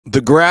The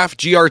Graph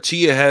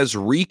GRT has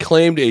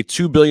reclaimed a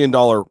 $2 billion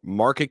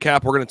market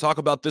cap. We're going to talk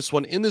about this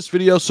one in this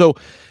video. So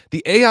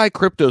the AI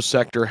crypto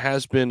sector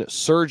has been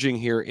surging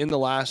here in the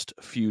last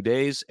few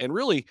days and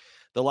really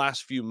the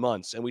last few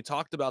months. And we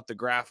talked about the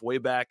Graph way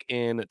back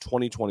in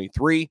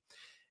 2023,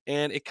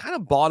 and it kind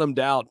of bottomed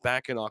out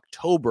back in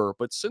October.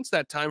 But since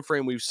that time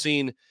frame, we've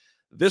seen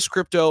this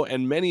crypto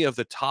and many of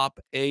the top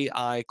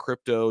AI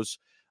cryptos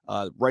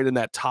right in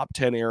that top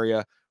 10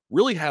 area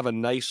really have a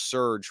nice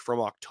surge from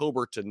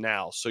October to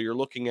now. So you're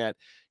looking at,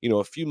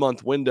 a few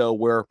month window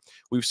where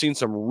we've seen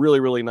some really,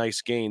 really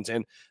nice gains.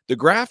 And the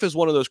Graph is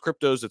one of those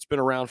cryptos that's been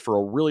around for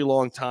a really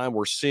long time.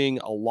 We're seeing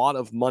a lot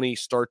of money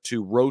start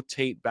to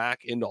rotate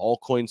back into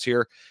altcoins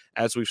here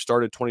as we've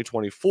started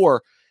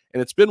 2024.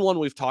 And it's been one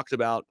we've talked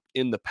about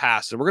in the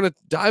past. And we're going to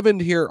dive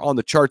into here on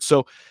the chart.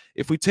 So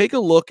if we take a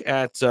look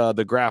at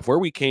the Graph, where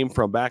we came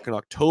from back in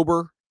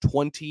October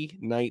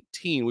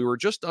 2019, we were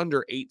just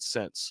under 8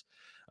 cents.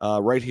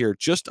 Right here,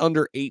 just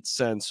under 8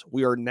 cents.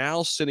 We are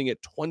now sitting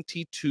at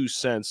 22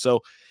 cents.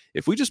 So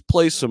if we just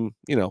play some,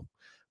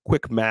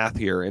 quick math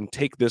here and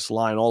take this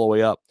line all the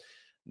way up,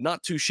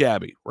 not too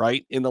shabby,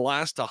 right? In the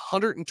last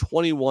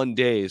 121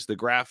 days, the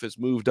Graph has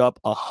moved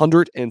up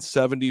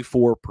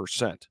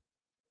 174%.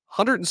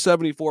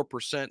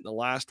 174% in the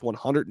last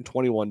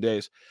 121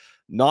 days.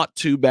 Not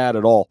too bad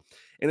at all.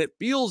 And it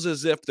feels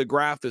as if the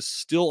Graph is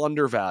still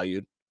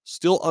undervalued,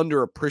 still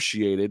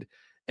underappreciated,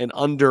 and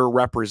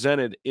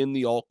underrepresented in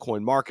the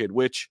altcoin market,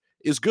 which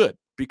is good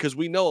because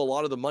we know a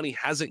lot of the money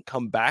hasn't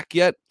come back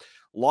yet.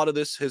 A lot of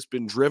this has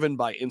been driven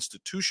by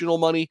institutional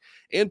money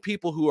and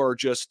people who are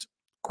just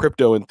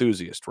crypto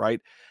enthusiasts,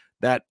 right?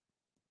 That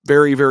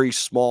very, very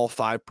small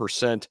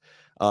 5%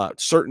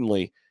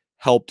 certainly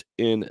helped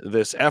in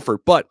this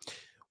effort. But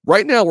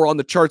right now we're on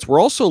the charts.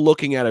 We're also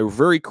looking at a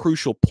very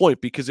crucial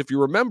point because if you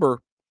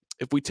remember,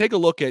 if we take a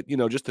look at,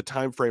 just the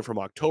time frame from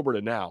October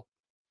to now,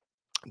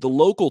 the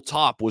local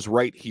top was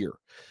right here.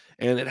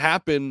 And it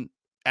happened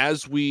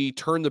as we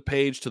turned the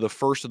page to the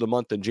first of the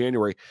month in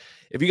January.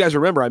 If you guys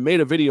remember, I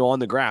made a video on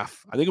the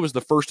Graph. I think it was the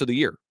first of the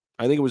year.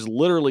 I think it was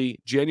literally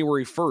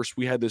January 1st.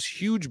 We had this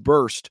huge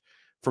burst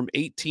from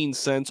 18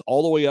 cents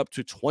all the way up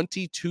to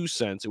 22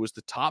 cents. It was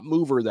the top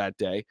mover that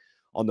day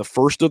on the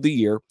first of the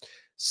year.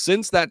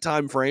 Since that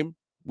time frame,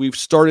 we've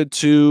started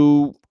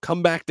to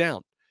come back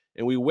down.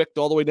 And we wicked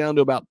all the way down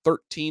to about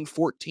 13,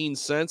 14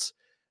 cents.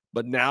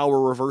 But now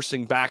we're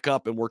reversing back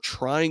up and we're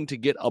trying to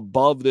get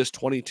above this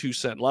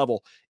 22-cent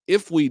level.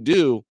 If we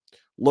do,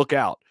 look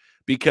out,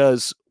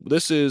 because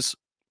this is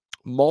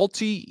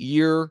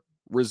multi-year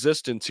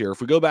resistance here.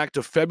 If we go back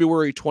to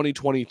February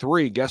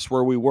 2023, guess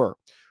where we were?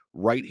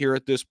 Right here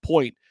at this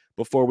point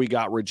before we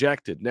got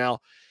rejected. Now,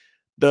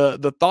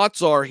 the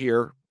thoughts are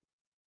here,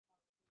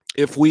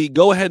 if we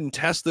go ahead and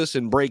test this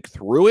and break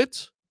through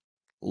it,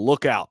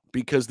 look out,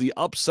 because the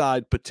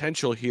upside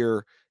potential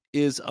here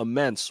is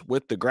immense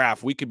with the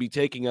Graph. We could be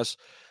taking us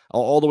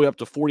all the way up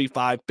to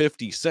 45,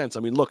 50 cents.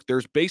 I mean, look,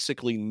 there's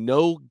basically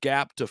no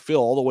gap to fill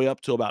all the way up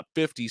to about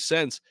 50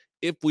 cents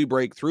if we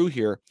break through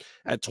here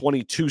at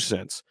 22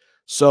 cents.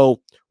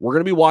 So we're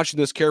going to be watching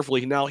this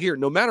carefully. Now here,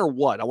 no matter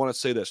what, I want to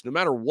say this, no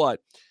matter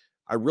what,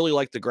 I really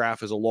like the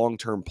Graph as a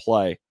long-term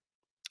play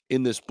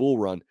in this bull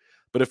run.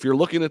 But if you're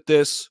looking at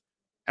this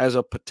as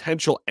a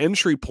potential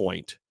entry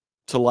point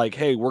to like,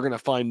 hey, we're going to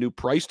find new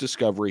price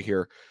discovery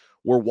here,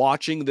 we're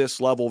watching this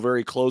level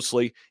very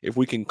closely. If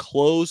we can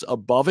close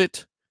above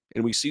it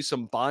and we see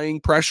some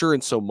buying pressure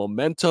and some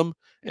momentum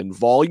and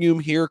volume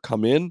here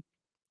come in,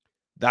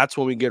 that's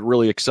when we get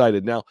really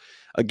excited. Now,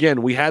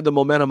 again, we had the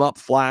momentum up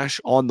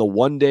flash on the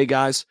 1 day,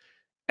 guys.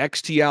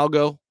 XT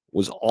Algo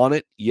was on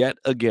it yet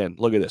again.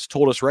 Look at this.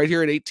 Told us right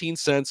here at 18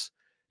 cents.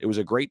 It was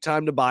a great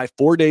time to buy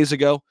 4 days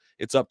ago.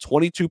 It's up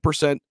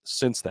 22%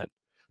 since then.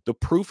 The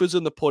proof is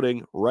in the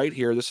pudding right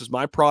here. This is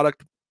my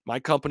product, my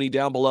company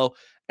down below,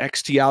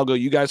 XT Algo.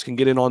 You guys can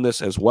get in on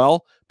this as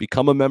well.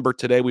 Become a member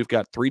today. We've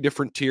got 3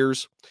 different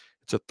tiers.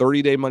 It's a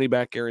 30-day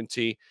money-back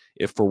guarantee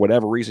if for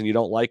whatever reason you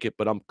don't like it,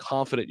 but I'm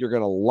confident you're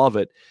going to love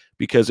it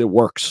because it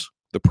works.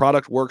 The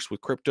product works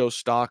with crypto,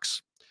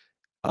 stocks,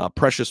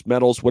 precious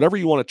metals, whatever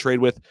you want to trade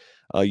with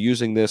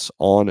using this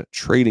on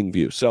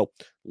TradingView. So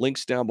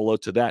links down below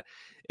to that.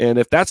 And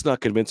if that's not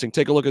convincing,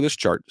 take a look at this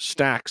chart.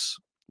 Stacks.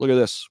 Look at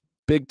this.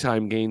 Big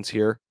time gains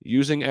here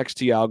using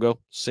XT Algo.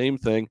 Same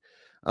thing.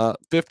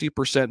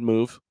 50%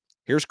 move.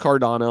 Here's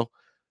Cardano.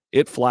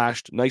 It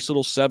flashed. Nice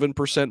little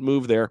 7%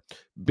 move there.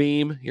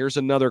 Beam. Here's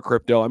another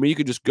crypto. I mean, you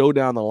could just go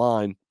down the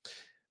line.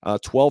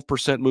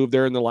 12% move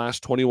there in the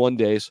last 21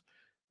 days.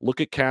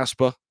 Look at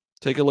Caspa.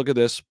 Take a look at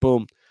this.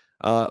 Boom.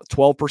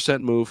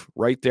 12% move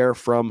right there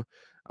from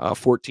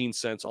 14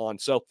 cents on.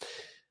 So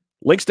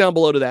links down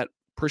below to that.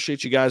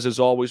 Appreciate you guys as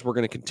always. We're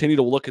going to continue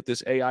to look at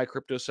this AI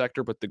crypto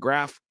sector, but the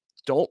Graph,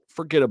 don't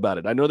forget about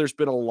it. I know there's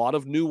been a lot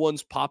of new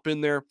ones pop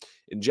in there.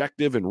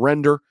 Injective and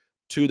Render,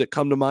 2 that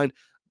come to mind.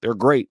 They're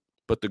great,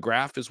 but the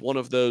Graph is one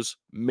of those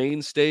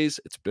mainstays.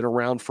 It's been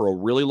around for a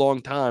really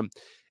long time,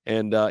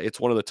 and it's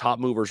one of the top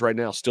movers right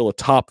now. Still a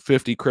top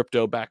 50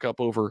 crypto, back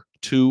up over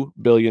 $2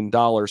 billion.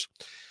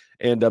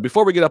 And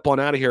before we get up on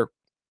out of here,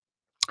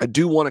 I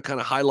do want to kind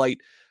of highlight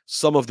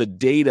some of the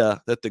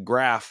data that the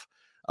graph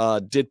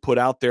did put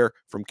out there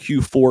from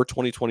Q4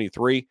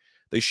 2023.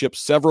 They shipped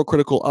several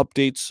critical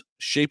updates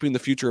shaping the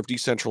future of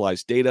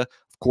decentralized data.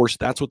 Of course,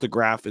 that's what the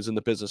graph is in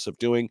the business of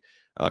doing,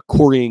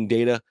 querying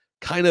data,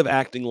 kind of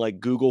acting like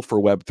Google for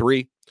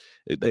Web3.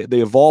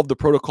 They evolved the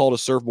protocol to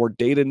serve more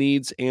data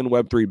needs and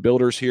Web3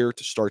 builders here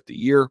to start the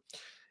year.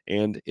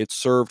 And it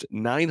served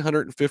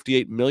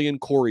 958 million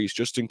queries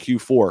just in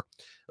Q4,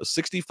 a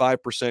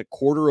 65%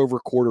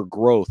 quarter-over-quarter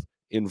growth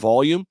in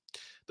volume.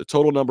 The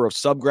total number of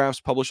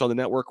subgraphs published on the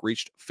network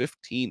reached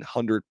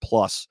 1,500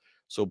 plus.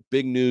 So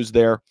big news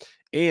there.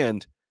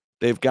 And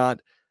they've got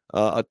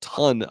a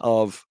ton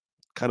of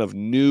kind of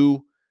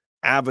new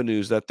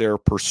avenues that they're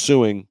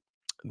pursuing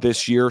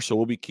this year. So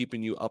we'll be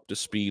keeping you up to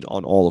speed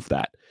on all of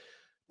that.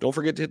 Don't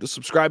forget to hit the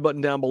subscribe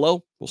button down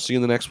below. We'll see you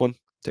in the next one.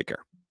 Take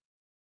care.